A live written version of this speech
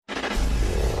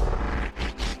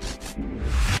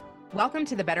Welcome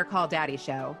to the Better Call Daddy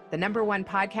Show, the #1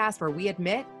 podcast where we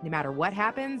admit no matter what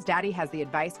happens, Daddy has the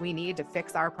advice we need to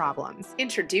fix our problems.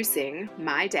 Introducing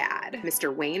my dad,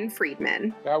 Mr. Wayne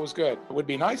Friedman. That was good. It would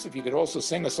be nice if you could also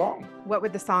sing a song. What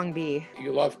would the song be?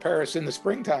 You love Paris in the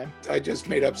springtime. I just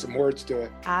made up some words to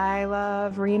it. I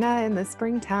love Rena in the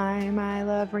springtime. I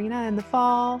love Rena in the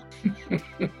fall.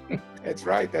 That's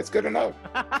right. That's good enough.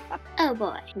 Oh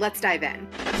boy. Let's dive in.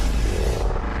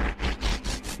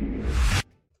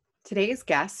 Today's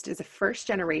guest is a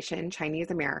first-generation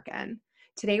Chinese American.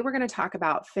 Today we're going to talk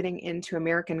about fitting into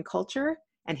American culture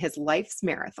and his life's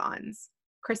marathons.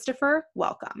 Christopher,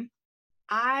 welcome.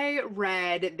 I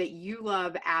read that you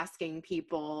love asking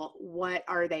people what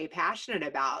are they passionate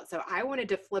about. So I wanted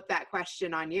to flip that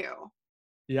question on you.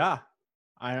 Yeah,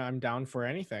 I'm down for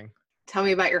anything. Tell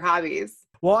me about your hobbies.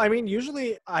 Well, I mean,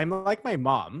 usually I'm like my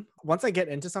mom. Once I get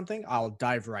into something, I'll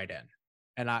dive right in.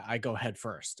 And I go head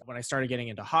first. When I started getting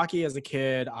into hockey as a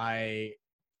kid, I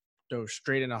dove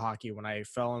straight into hockey. When I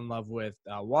fell in love with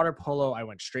water polo, I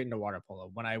went straight into water polo.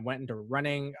 When I went into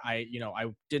running, I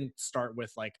didn't start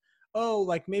with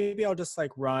maybe I'll just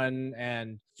run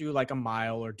and do a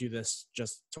mile or do this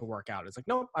just to work out. It's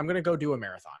no, I'm going to go do a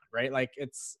marathon, right?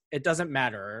 It doesn't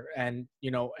matter. And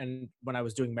when I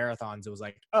was doing marathons, it was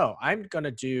I'm going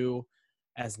to do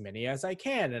as many as I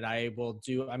can. And I will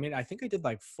do, I think I did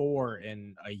 4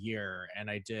 in a year, and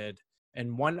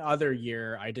in one other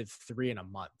year, I did 3 in a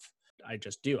month. I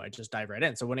just dive right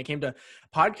in. So when it came to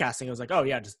podcasting, it was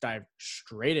just dive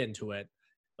straight into it.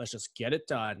 Let's just get it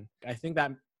done. I think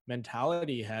that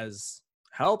mentality has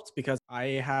helped because I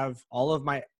have all of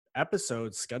my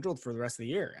episodes scheduled for the rest of the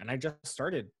year. And I just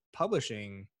started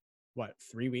publishing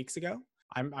 3 weeks ago.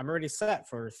 I'm already set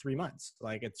for 3 months.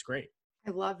 It's great.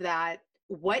 I love that.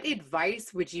 What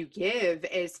advice would you give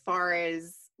as far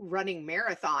as running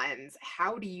marathons?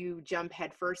 How do you jump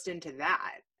headfirst into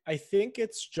that? I think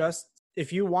it's just,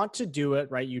 if you want to do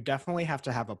it right, you definitely have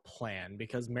to have a plan,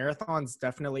 because marathons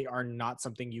definitely are not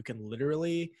something you can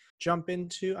literally jump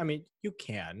into. You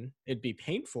can. It'd be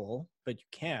painful, but you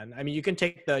can. You can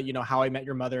take the, How I Met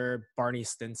Your Mother, Barney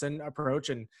Stinson approach.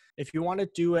 And if you want to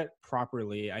do it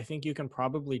properly, I think you can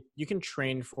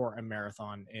train for a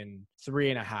marathon in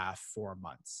 3.5, 4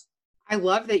 months. I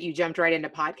love that you jumped right into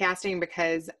podcasting,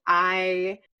 because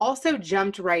I also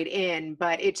jumped right in,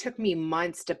 but it took me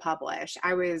months to publish.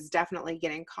 I was definitely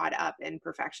getting caught up in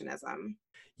perfectionism.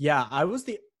 Yeah, I was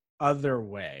the other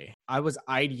way. I was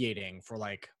ideating for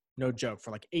no joke,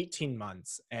 for 18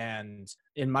 months. And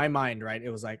in my mind, right,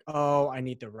 it was I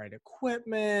need the right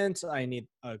equipment. I need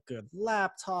a good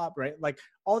laptop, right?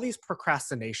 All these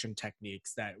procrastination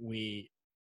techniques that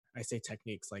I say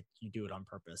techniques like you do it on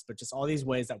purpose, but just all these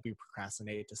ways that we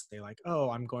procrastinate to say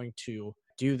I'm going to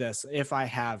do this if I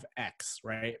have X,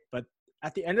 right? But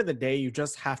at the end of the day, you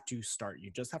just have to start. You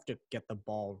just have to get the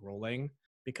ball rolling,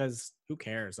 because who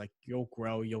cares? You'll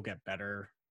grow, you'll get better.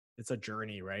 It's a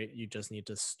journey, right? You just need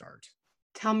to start.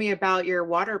 Tell me about your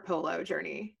water polo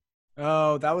journey.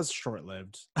 Oh, that was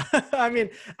short-lived.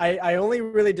 I only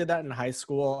really did that in high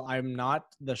school. I'm not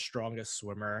the strongest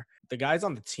swimmer. The guys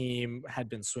on the team had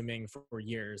been swimming for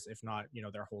years, if not,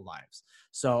 their whole lives.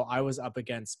 So I was up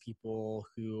against people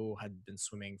who had been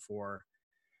swimming for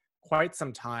quite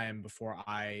some time before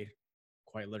I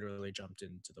quite literally jumped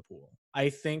into the pool. I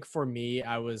think for me,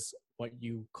 I was what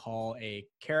you call a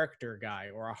character guy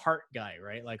or a heart guy,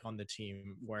 right? On the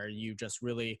team, where you just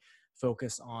really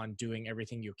focus on doing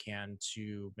everything you can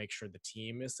to make sure the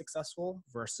team is successful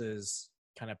versus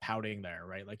kind of pouting there,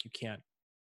 right? You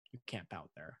can't pout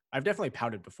there. I've definitely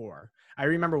pouted before. I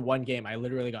remember one game, I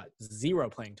literally got 0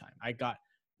 playing time. I got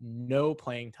no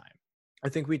playing time. I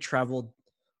think we traveled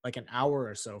an hour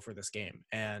or so for this game,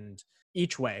 and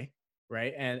each way,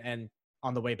 right? And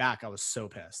on the way back, I was so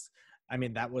pissed.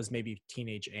 That was maybe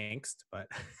teenage angst, but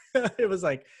it was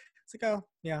oh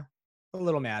yeah, a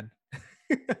little mad.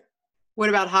 What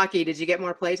about hockey? Did you get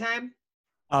more playtime?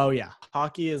 Oh yeah,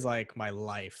 hockey is my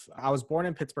life. I was born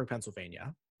in Pittsburgh,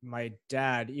 Pennsylvania. My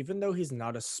dad, even though he's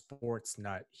not a sports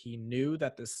nut, he knew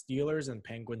that the Steelers and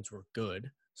Penguins were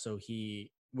good. So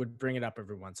he would bring it up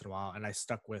every once in a while, and I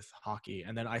stuck with hockey.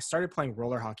 And then I started playing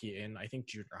roller hockey in, I think,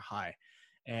 junior high.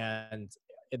 And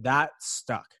that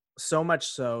stuck so much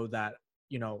so that,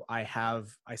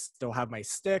 I still have my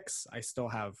sticks. I still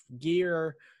have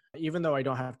gear. Even though I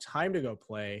don't have time to go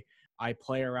play, I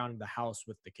play around the house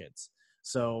with the kids.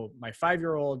 So my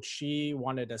 5-year-old, she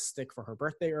wanted a stick for her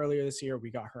birthday earlier this year. We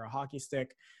got her a hockey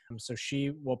stick. So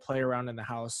she will play around in the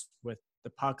house with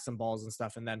the pucks and balls and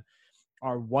stuff. And then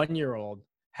our 1-year-old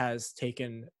has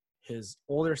taken his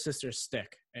older sister's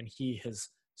stick, and he has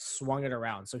swung it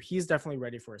around. So he's definitely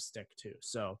ready for a stick too.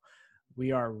 So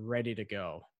we are ready to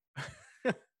go.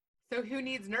 So who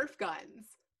needs Nerf guns?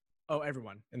 Oh,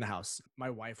 everyone in the house. My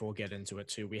wife will get into it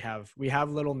too. We have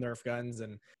little Nerf guns,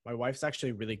 and my wife's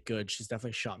actually really good. She's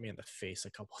definitely shot me in the face a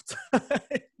couple of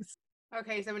times.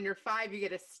 Okay, so when you're 5, you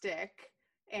get a stick,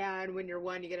 and when you're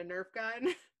 1, you get a Nerf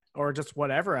gun. Or just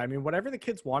whatever. I mean, whatever the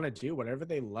kids want to do, whatever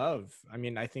they love. I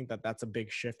mean, I think that that's a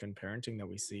big shift in parenting that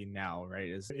we see now, right?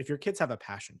 Is if your kids have a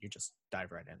passion, you just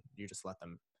dive right in. You just let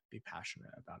them be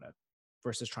passionate about it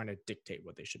versus trying to dictate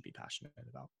what they should be passionate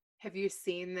about. Have you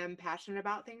seen them passionate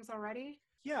about things already?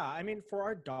 Yeah, I mean, for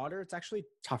our daughter, it's actually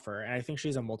tougher. And I think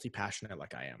she's a multi-passionate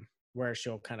like I am, where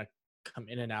she'll kind of come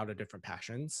in and out of different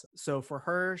passions. So for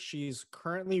her, she's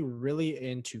currently really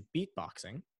into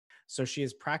beatboxing. So she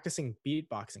is practicing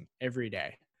beatboxing every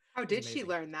day. How did she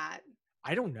learn that?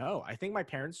 I don't know. I think my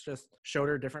parents just showed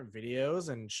her different videos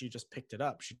and she just picked it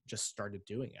up. She just started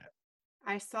doing it.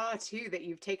 I saw too that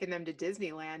you've taken them to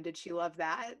Disneyland. Did she love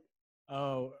that?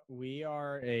 Oh, we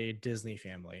are a Disney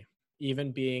family.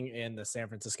 Even being in the San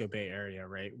Francisco Bay Area,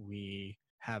 right? We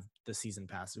have the season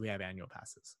passes. We have annual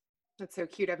passes. That's so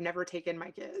cute. I've never taken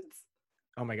my kids.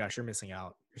 Oh my gosh, you're missing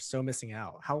out. You're so missing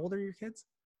out. How old are your kids?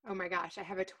 Oh my gosh, I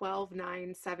have a 12,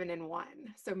 9, 7, and 1.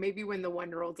 So maybe when the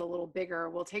 1-year-old's a little bigger,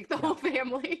 we'll take the whole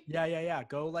family. Yeah.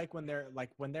 Go like when they're like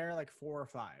 4 or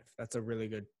 5. That's a really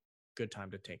good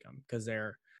time to take them because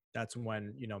that's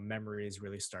when, memories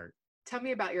really start. Tell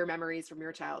me about your memories from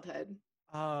your childhood.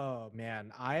 Oh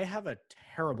man, I have a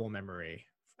terrible memory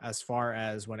as far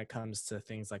as when it comes to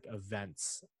things like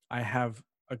events. I have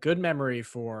a good memory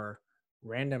for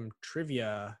random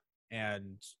trivia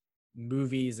and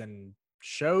movies and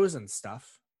shows and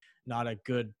stuff. Not a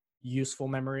good, useful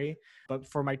memory. But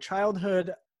for my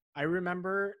childhood, I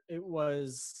remember it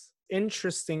was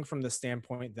interesting from the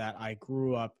standpoint that I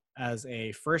grew up as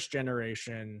a first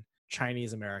generation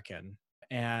Chinese American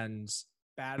and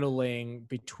battling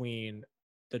between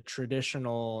the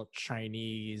traditional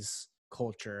Chinese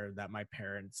culture that my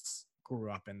parents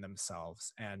grew up in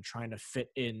themselves and trying to fit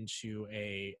into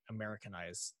a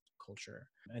Americanized culture.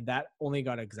 And that only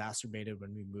got exacerbated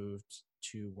when we moved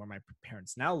to where my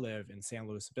parents now live in San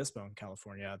Luis Obispo in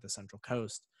California, the Central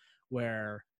Coast,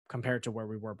 where compared to where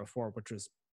we were before, which was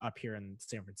up here in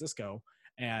San Francisco,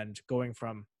 and going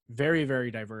from very,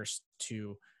 very diverse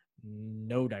to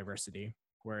no diversity,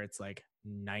 where it's like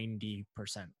 90%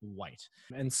 white.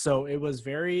 And so it was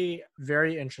very,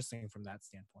 very interesting from that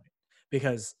standpoint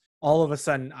because all of a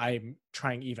sudden I'm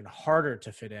trying even harder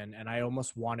to fit in. And I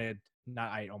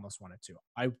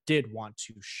did want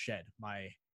to shed my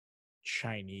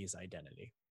Chinese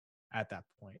identity at that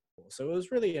point. So it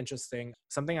was really interesting,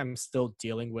 something I'm still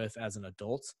dealing with as an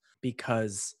adult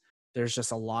because there's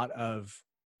just a lot of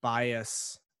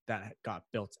bias that got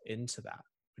built into that,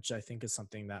 which I think is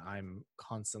something that I'm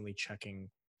constantly checking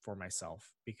for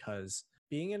myself because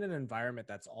being in an environment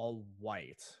that's all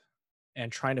white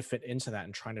and trying to fit into that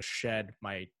and trying to shed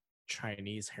my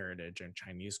Chinese heritage and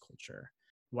Chinese culture,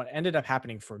 what ended up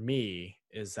happening for me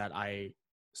is that I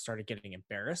started getting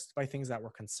embarrassed by things that were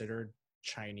considered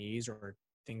Chinese or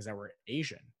things that were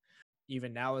Asian.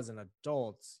 Even now as an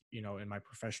adult, in my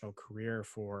professional career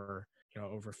for,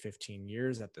 over 15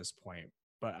 years at this point,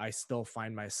 but I still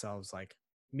find myself like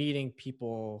meeting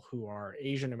people who are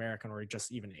Asian American or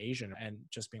just even Asian and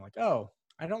just being like, oh,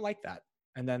 I don't like that.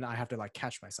 And then I have to like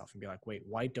catch myself and be like, wait,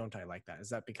 why don't I like that? Is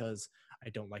that because I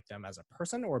don't like them as a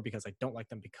person or because I don't like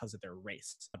them because of their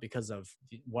race, because of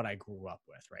what I grew up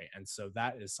with, right? And so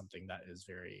that is something that is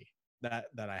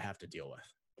that I have to deal with.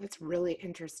 That's really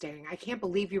interesting. I can't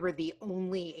believe you were the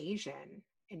only Asian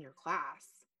in your class.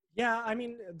 Yeah, I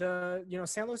mean,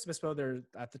 San Luis Obispo, there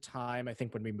at the time, I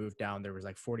think when we moved down, there was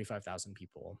like 45,000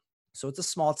 people. So it's a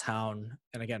small town,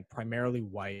 and again, primarily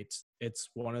white. It's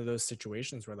one of those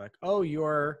situations where like, oh,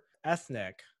 you're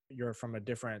ethnic, you're from a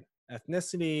different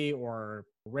ethnicity or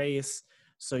race,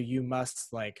 so you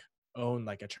must like own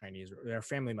like their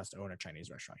family must own a Chinese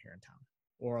restaurant here in town,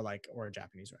 or a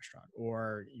Japanese restaurant,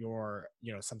 or you're,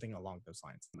 something along those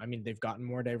lines. I mean, they've gotten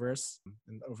more diverse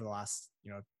over the last,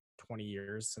 20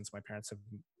 years since my parents have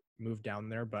moved down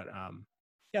there, but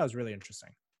yeah, it was really interesting.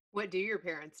 What do your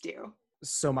parents do?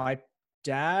 So my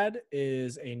dad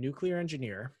is a nuclear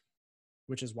engineer,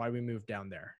 which is why we moved down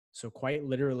there. So quite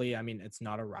literally, I mean, it's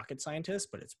not a rocket scientist,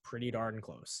 but it's pretty darn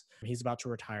close. He's about to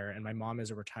retire, and my mom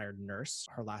is a retired nurse.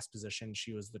 Her last position,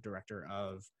 she was the director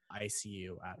of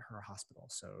ICU at her hospital.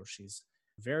 So she's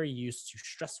very used to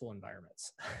stressful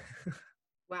environments.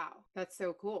 Wow, that's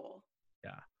so cool.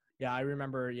 Yeah, I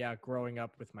remember, growing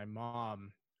up with my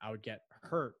mom, I would get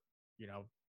hurt,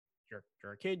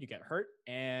 you're a kid, you get hurt.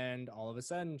 And all of a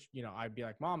sudden, I'd be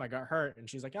like, Mom, I got hurt. And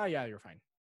she's like, oh yeah, you're fine.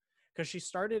 Because she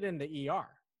started in the ER.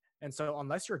 And so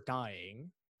unless you're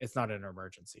dying, it's not an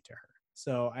emergency to her.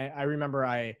 So I remember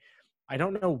I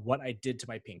don't know what I did to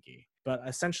my pinky, but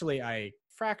essentially I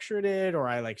fractured it or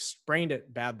I like sprained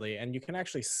it badly. And you can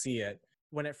actually see it.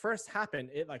 When it first happened,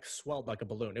 it like swelled like a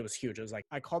balloon. It was huge. It was like,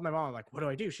 I called my mom, I'm like, what do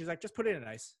I do? She's like, just put it in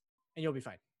ice and you'll be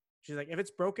fine. She's like, if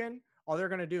it's broken, all they're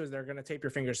going to do is they're going to tape your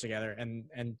fingers together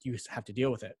and you have to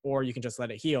deal with it. Or you can just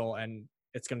let it heal and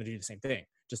it's going to do the same thing.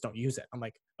 Just don't use it. I'm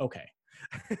like, okay.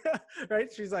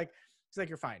 Right. She's like,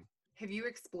 you're fine. Have you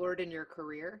explored in your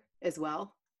career as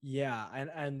well? Yeah.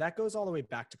 And that goes all the way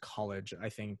back to college. I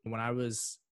think when I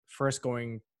was first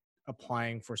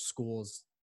applying for schools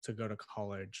to go to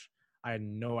college, I had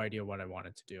no idea what I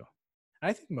wanted to do. And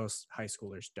I think most high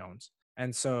schoolers don't.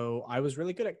 And so I was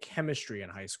really good at chemistry in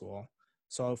high school.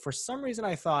 So for some reason,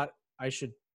 I thought I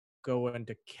should go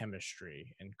into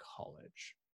chemistry in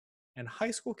college. And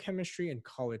high school chemistry and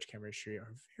college chemistry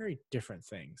are very different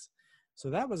things. So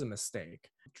that was a mistake.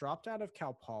 Dropped out of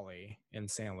Cal Poly in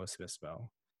San Luis Obispo.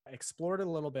 I explored a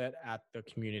little bit at the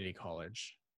community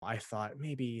college. I thought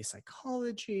maybe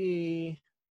psychology,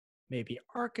 maybe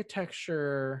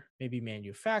architecture, maybe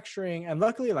manufacturing. And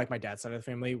luckily, like my dad's side of the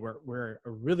family, we're a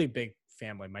really big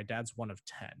family. My dad's one of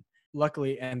 10.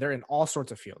 Luckily, and they're in all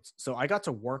sorts of fields. So I got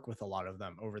to work with a lot of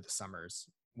them over the summers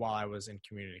while I was in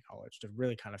community college to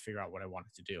really kind of figure out what I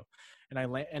wanted to do. And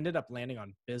I ended up landing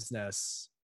on business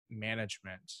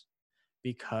management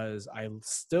because I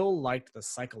still liked the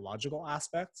psychological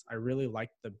aspects. I really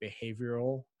liked the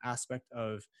behavioral aspect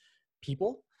of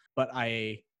people, but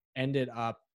I ended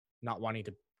up not wanting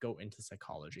to go into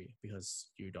psychology because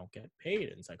you don't get paid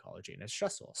in psychology and it's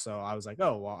stressful. So I was like,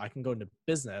 oh, well, I can go into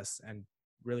business and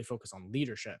really focus on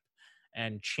leadership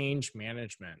and change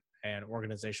management and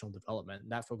organizational development.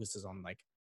 And that focuses on like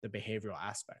the behavioral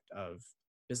aspect of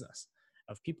business,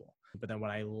 of people. But then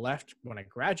when I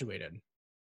graduated,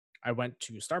 I went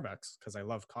to Starbucks because I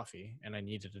love coffee and I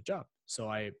needed a job. So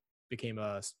I became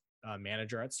a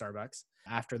manager at Starbucks.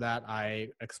 After that, I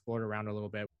explored around a little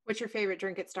bit. What's your favorite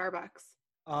drink at Starbucks?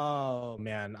 Oh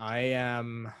man, I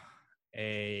am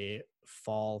a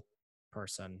fall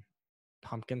person.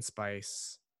 Pumpkin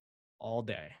spice all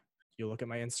day. You look at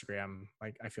my Instagram,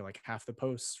 like I feel like half the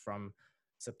posts from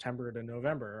September to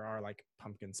November are like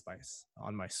pumpkin spice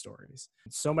on my stories.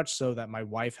 So much so that my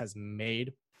wife has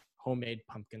made homemade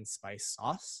pumpkin spice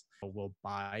sauce. We'll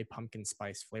buy pumpkin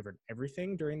spice flavored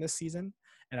everything during this season.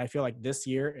 And I feel like this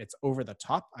year it's over the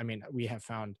top. I mean, we have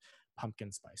found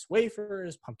pumpkin spice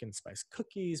wafers, pumpkin spice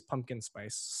cookies, pumpkin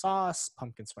spice sauce,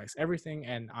 pumpkin spice everything.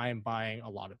 And I am buying a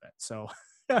lot of it. So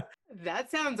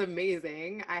that sounds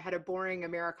amazing. I had a boring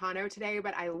Americano today,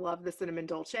 but I love the cinnamon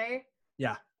dolce.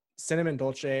 Yeah. Cinnamon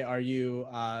dolce. Are you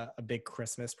a big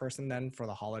Christmas person then for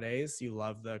the holidays? You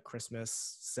love the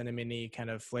Christmas cinnamony kind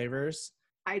of flavors?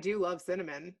 I do love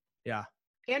cinnamon. Yeah.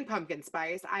 And pumpkin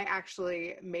spice. I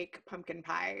actually make pumpkin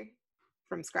pie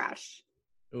from scratch.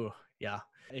 Ooh, yeah.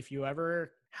 If you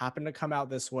ever happen to come out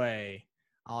this way,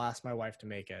 I'll ask my wife to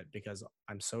make it because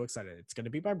I'm so excited. It's going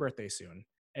to be my birthday soon.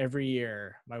 Every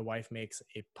year, my wife makes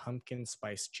a pumpkin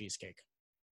spice cheesecake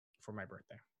for my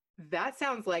birthday. That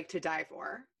sounds like to die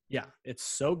for. Yeah, it's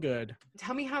so good.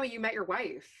 Tell me how you met your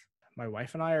wife. My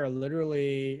wife and I are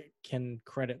literally can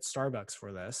credit Starbucks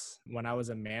for this. When I was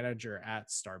a manager at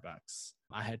Starbucks,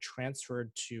 I had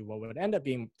transferred to what would end up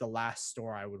being the last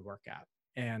store I would work at.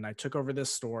 And I took over this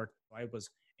store. I was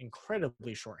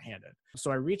incredibly shorthanded.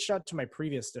 So I reached out to my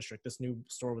previous district. This new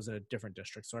store was in a different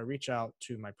district. So I reached out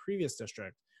to my previous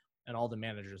district and all the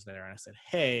managers there. And I said,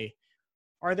 hey,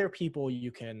 are there people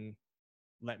you can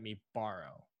let me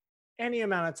borrow? Any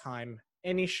amount of time,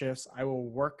 any shifts, I will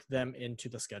work them into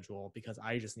the schedule because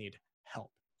I just need help.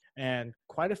 And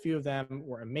quite a few of them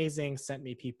were amazing, sent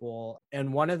me people.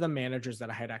 And one of the managers that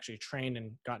I had actually trained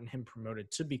and gotten him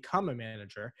promoted to become a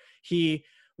manager, he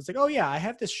was like, oh yeah, I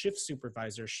have this shift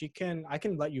supervisor. I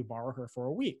can let you borrow her for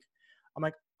a week. I'm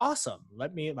like, awesome.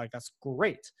 That's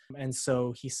great. And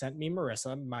so he sent me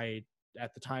Marissa,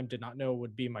 at the time did not know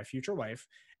would be my future wife.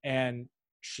 And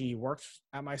she worked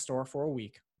at my store for a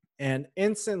week. And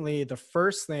instantly, the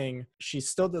first thing, she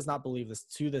still does not believe this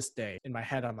to this day. In my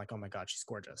head, I'm like, oh my God, she's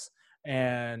gorgeous.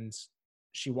 And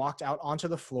she walked out onto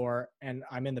the floor and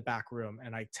I'm in the back room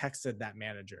and I texted that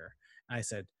manager. And I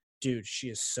said, dude, she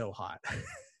is so hot.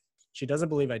 She doesn't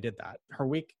believe I did that. Her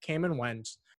week came and went.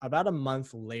 About a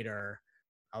month later,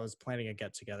 I was planning a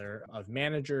get together of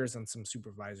managers and some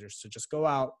supervisors to just go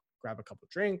out, grab a couple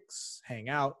drinks, hang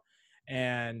out.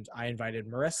 And I invited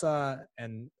Marissa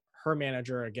and her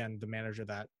manager, again, the manager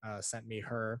that sent me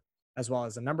her, as well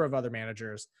as a number of other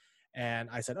managers. And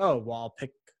I said, oh, well, I'll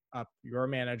pick up your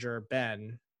manager,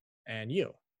 Ben, and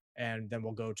you. And then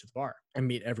we'll go to the bar and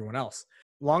meet everyone else.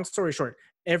 Long story short,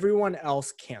 everyone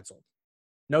else canceled.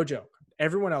 No joke.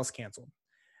 Everyone else canceled.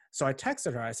 So I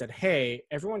texted her. I said, hey,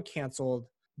 everyone canceled.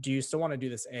 Do you still want to do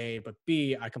this? A, but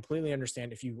B, I completely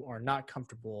understand if you are not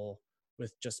comfortable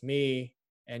with just me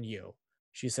and you.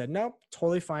 She said, nope,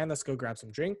 totally fine. Let's go grab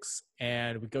some drinks.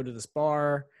 And we go to this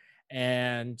bar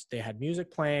and they had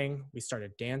music playing. We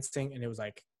started dancing and it was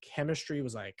like chemistry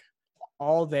was like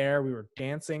all there. We were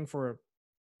dancing for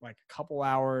like a couple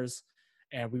hours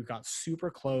and we got super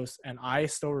close. And I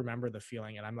still remember the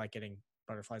feeling, and I'm like getting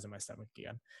butterflies in my stomach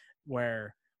again,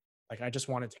 where like I just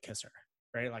wanted to kiss her,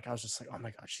 right? Like I was just like, oh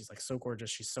my God, she's like so gorgeous.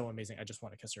 She's so amazing. I just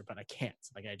want to kiss her, but I can't.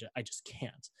 Like I just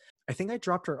can't. I think I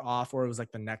dropped her off, or it was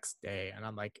like the next day. And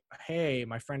I'm like, hey,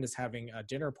 my friend is having a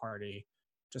dinner party.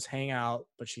 Just hang out,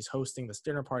 but she's hosting this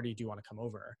dinner party. Do you want to come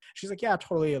over? She's like, yeah,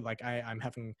 totally. Like I'm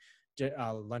having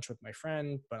lunch with my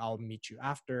friend, but I'll meet you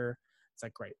after. It's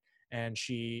like, great. And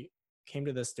she came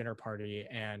to this dinner party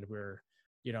and it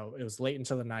was late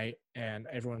into the night and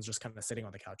everyone's just kind of sitting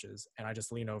on the couches. And I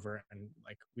just lean over and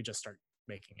like, we just start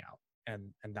making out.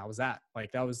 And that was that.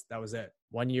 Like, that was it.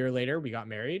 1 year later, we got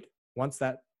married. Once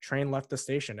that train left the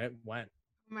station, it went.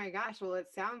 Oh my gosh. Well, it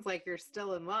sounds like you're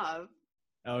still in love.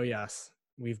 Oh, yes.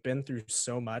 We've been through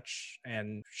so much,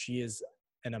 and she is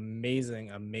an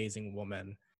amazing, amazing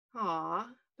woman. Aw,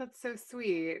 that's so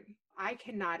sweet. I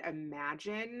cannot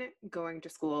imagine going to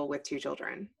school with 2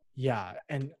 children. Yeah.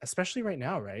 And especially right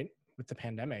now, right? With the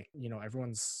pandemic,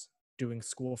 everyone's doing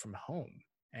school from home.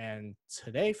 And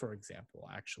today, for example,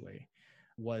 actually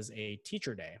was a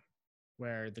teacher day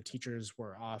where the teachers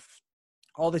were off.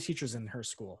 All the teachers in her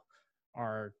school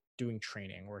are doing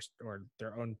training or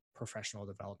their own professional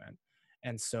development.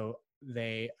 And so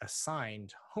they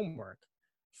assigned homework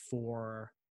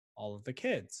for all of the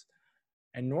kids.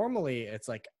 And normally it's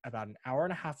like about an hour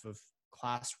and a half of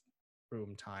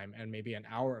classroom time and maybe an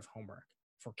hour of homework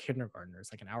for kindergartners.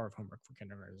 Like an hour of homework for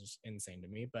kindergartners is insane to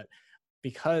me. But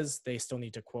because they still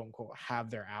need to quote unquote have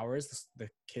their hours, the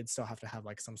kids still have to have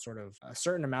like some sort of a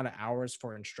certain amount of hours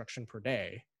for instruction per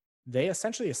day. They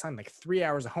essentially assign like 3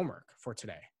 hours of homework for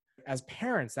today. As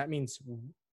parents, that means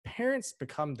parents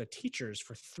become the teachers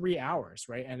for 3 hours,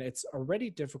 right? And it's already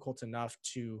difficult enough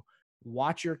to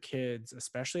watch your kids,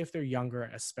 especially if they're younger,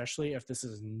 especially if this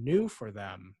is new for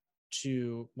them,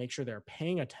 to make sure they're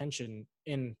paying attention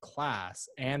in class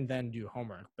and then do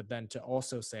homework. But then to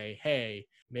also say, hey,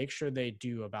 make sure they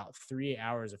do about 3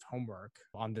 hours of homework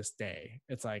on this day.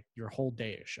 It's like your whole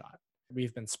day is shot.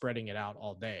 We've been spreading it out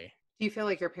all day. Do you feel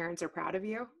like your parents are proud of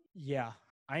you? Yeah,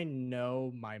 I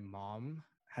know my mom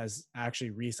has actually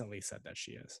recently said that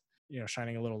she is,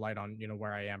 shining a little light on,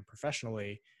 where I am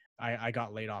professionally. I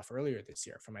got laid off earlier this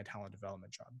year from my talent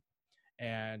development job,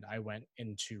 and I went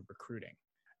into recruiting.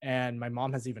 And my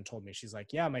mom has even told me, she's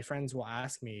like, yeah, my friends will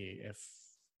ask me if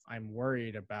I'm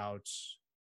worried about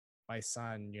my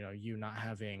son, you not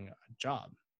having a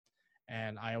job.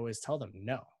 And I always tell them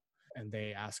no. And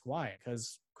they ask why,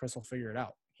 because Chris will figure it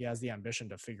out. He has the ambition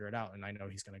to figure it out. And I know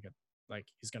he's going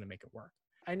to make it work.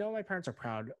 I know my parents are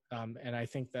proud. And I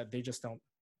think that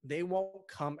they won't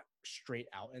come straight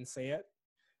out and say it.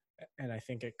 And I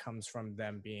think it comes from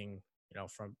them being,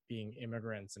 from being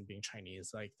immigrants and being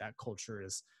Chinese. Like, that culture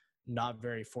is not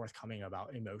very forthcoming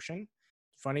about emotion.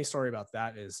 Funny story about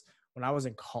that is when I was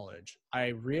in college, I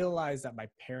realized that my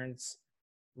parents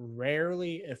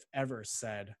rarely, if ever,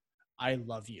 said, I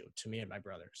love you to me and my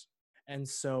brothers. And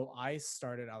so I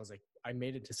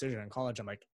made a decision in college. I'm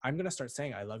like, I'm going to start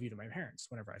saying I love you to my parents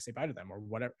whenever I say bye to them, or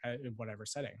whatever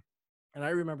setting. And I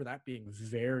remember that being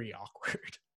very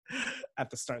awkward at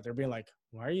the start. They're being like,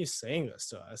 why are you saying this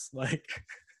to us? Like,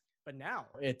 but now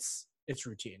it's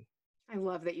routine. I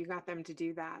love that you got them to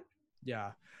do that.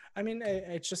 Yeah. I mean,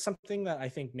 it's just something that I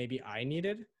think maybe I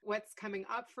needed. What's coming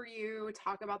up for you?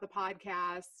 Talk about the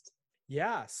podcast.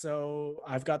 Yeah. So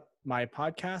I've got my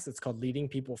podcast. It's called Leading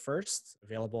People First,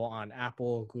 available on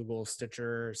Apple, Google,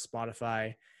 Stitcher,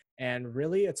 Spotify. And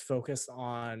really it's focused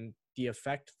on the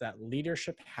effect that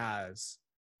leadership has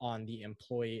on the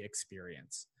employee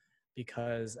experience.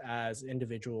 Because as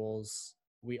individuals,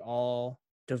 we all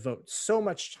devote so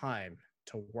much time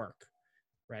to work,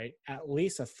 right? At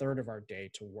least a third of our day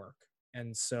to work.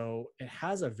 And so it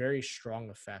has a very strong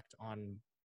effect on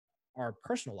our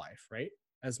personal life, right?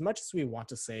 As much as we want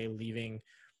to say leaving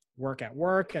work at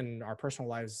work and our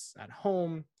personal lives at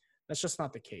home, that's just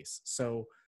not the case. So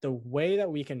the way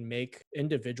that we can make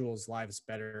individuals' lives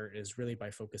better is really by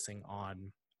focusing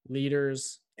on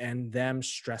leaders and them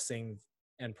stressing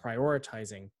and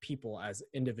prioritizing people as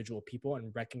individual people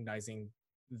and recognizing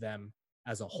them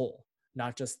as a whole,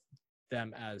 not just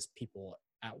them as people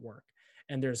at work.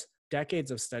 And there's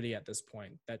decades of study at this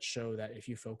point that show that if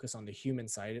you focus on the human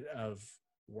side of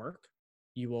work,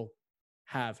 you will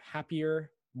have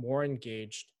happier, more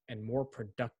engaged, and more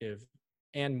productive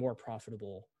and more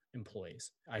profitable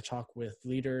employees. I talk with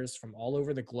leaders from all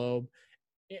over the globe,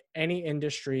 any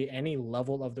industry, any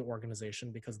level of the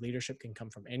organization, because leadership can come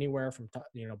from anywhere from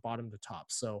bottom to top.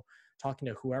 So talking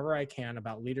to whoever I can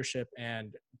about leadership,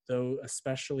 and though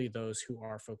especially those who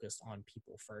are focused on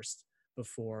people first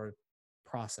before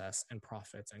process and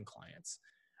profits and clients.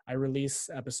 I release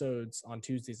episodes on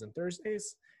Tuesdays and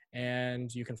Thursdays,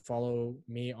 and you can follow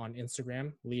me on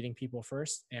Instagram, Leading People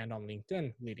First, and on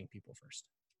LinkedIn, Leading People First.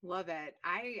 Love it.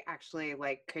 I actually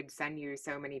could send you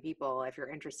so many people if you're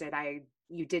interested.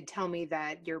 You did tell me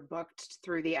that you're booked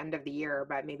through the end of the year,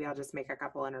 but maybe I'll just make a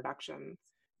couple introductions.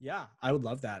 Yeah, I would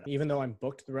love that. Even though I'm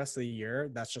booked the rest of the year,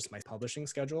 that's just my publishing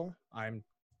schedule. I'm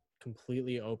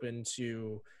completely open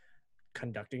to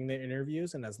conducting the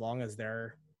interviews, and as long as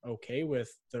they're okay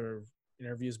with the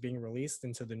interviews being released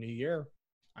into the new year,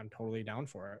 I'm totally down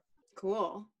for it.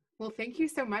 Cool. Well, thank you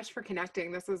so much for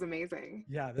connecting. This was amazing.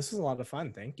 Yeah, this was a lot of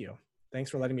fun. Thank you.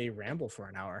 Thanks for letting me ramble for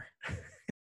an hour.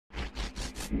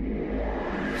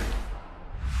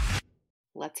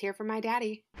 Let's hear from my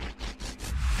daddy.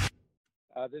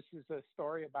 This is a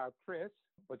story about Chris.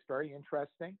 What's very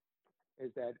interesting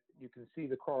is that you can see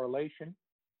the correlation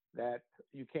that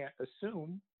you can't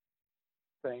assume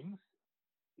things.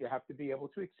 You have to be able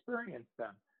to experience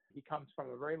them. He comes from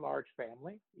a very large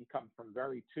family. He comes from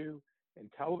very two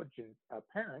intelligent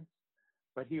parents,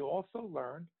 but he also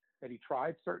learned that he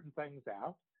tried certain things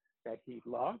out that he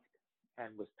loved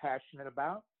and was passionate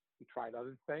about. He tried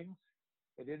other things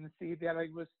he didn't see that he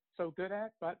was so good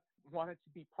at, but wanted to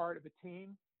be part of a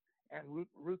team and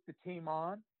root the team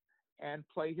on and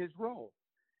play his role.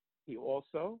 He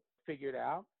also figured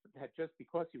out that just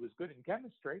because he was good in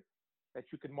chemistry, that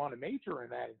you can want to major in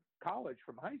that in college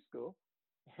from high school,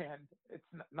 and it's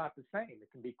not the same.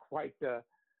 It can be quite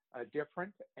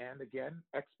different, and again,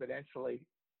 exponentially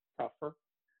tougher,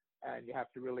 and you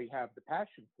have to really have the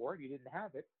passion for it. He didn't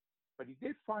have it, but he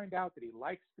did find out that he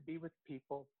likes to be with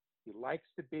people. He likes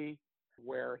to be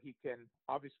where he can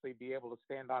obviously be able to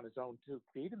stand on his own 2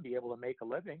 feet and be able to make a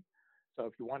living. So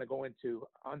if you want to go into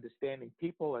understanding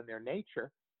people and their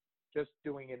nature, just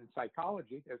doing it in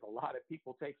psychology, there's a lot of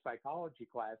people take psychology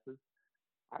classes.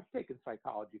 I've taken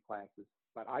psychology classes,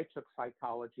 but I took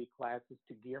psychology classes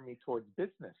to gear me towards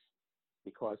business,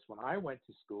 because when I went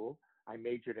to school, I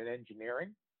majored in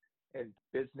engineering and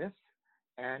business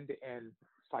and in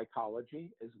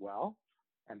psychology as well,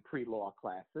 and pre-law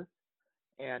classes.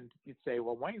 And you'd say,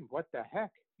 well, Wayne, what the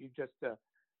heck? You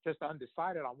just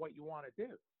undecided on what you want to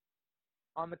do.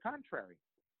 On the contrary,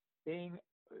 being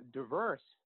diverse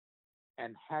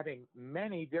and having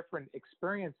many different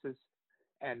experiences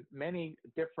and many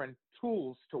different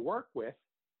tools to work with,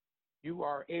 you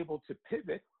are able to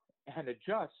pivot and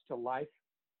adjust to life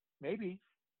maybe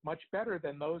much better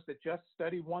than those that just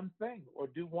study one thing or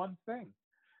do one thing.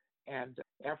 And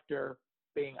after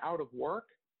being out of work,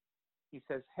 he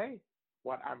says, hey,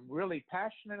 what I'm really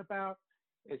passionate about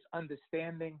is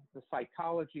understanding the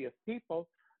psychology of people,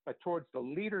 but towards the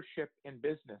leadership in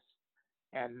business.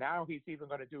 And now he's even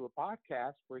going to do a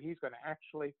podcast where he's going to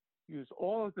actually use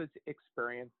all of his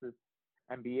experiences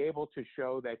and be able to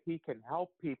show that he can help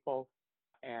people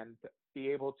and be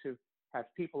able to have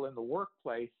people in the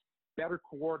workplace better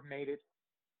coordinated,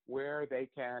 where they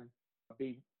can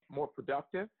be more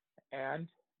productive and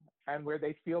where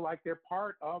they feel like they're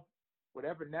part of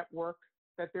whatever network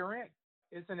that they're in.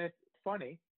 Isn't it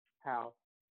funny how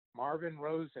Marvin,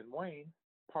 Rose, and Wayne,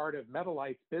 part of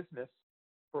Metalite's business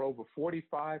for over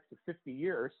 45 to 50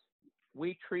 years,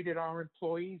 we treated our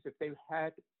employees if they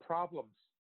had problems.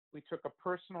 We took a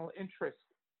personal interest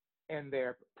in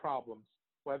their problems,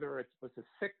 whether it was a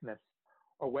sickness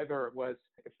or whether it was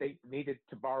if they needed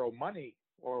to borrow money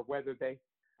or whether they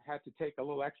had to take a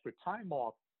little extra time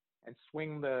off and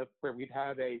swing where we'd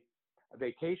have a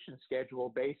vacation schedule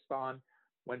based on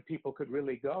when people could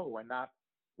really go and not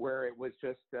where it was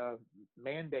just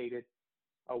mandated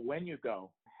when you go,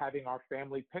 having our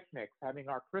family picnics, having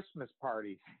our Christmas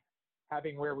parties,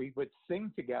 having where we would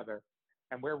sing together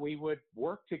and where we would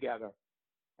work together.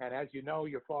 And as you know,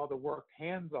 your father worked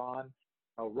hands-on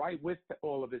right with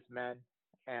all of his men,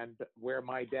 and where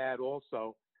my dad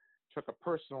also took a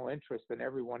personal interest in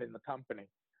everyone in the company.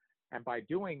 And by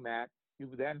doing that, you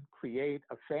then create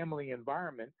a family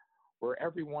environment where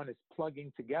everyone is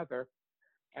plugging together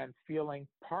and feeling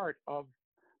part of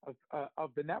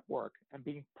the network and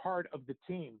being part of the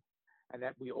team, and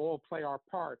that we all play our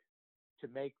part to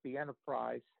make the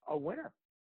enterprise a winner.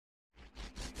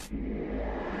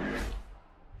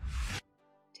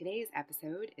 Today's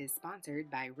episode is sponsored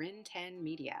by Rin 10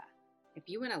 Media. If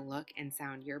you want to look and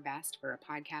sound your best for a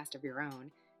podcast of your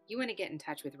own, you want to get in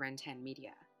touch with Rin 10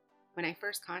 Media. When I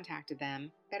first contacted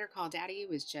them, Better Call Daddy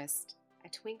was just a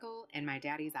twinkle in my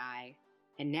daddy's eye.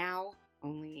 And now,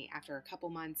 only after a couple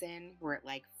months in, we're at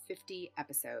like 50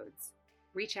 episodes.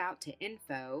 Reach out to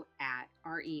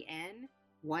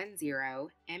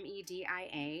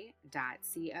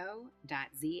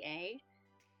info@ren10media.co.za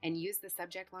and use the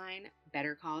subject line,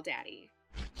 Better Call Daddy.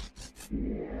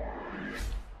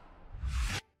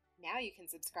 Now you can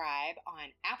subscribe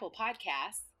on Apple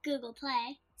Podcasts, Google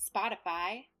Play,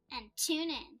 Spotify, and tune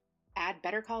in. Add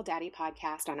Better Call Daddy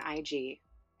podcast on IG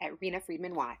at Rena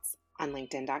Friedman Watts on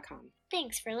LinkedIn.com.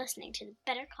 Thanks for listening to the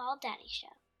Better Call Daddy Show.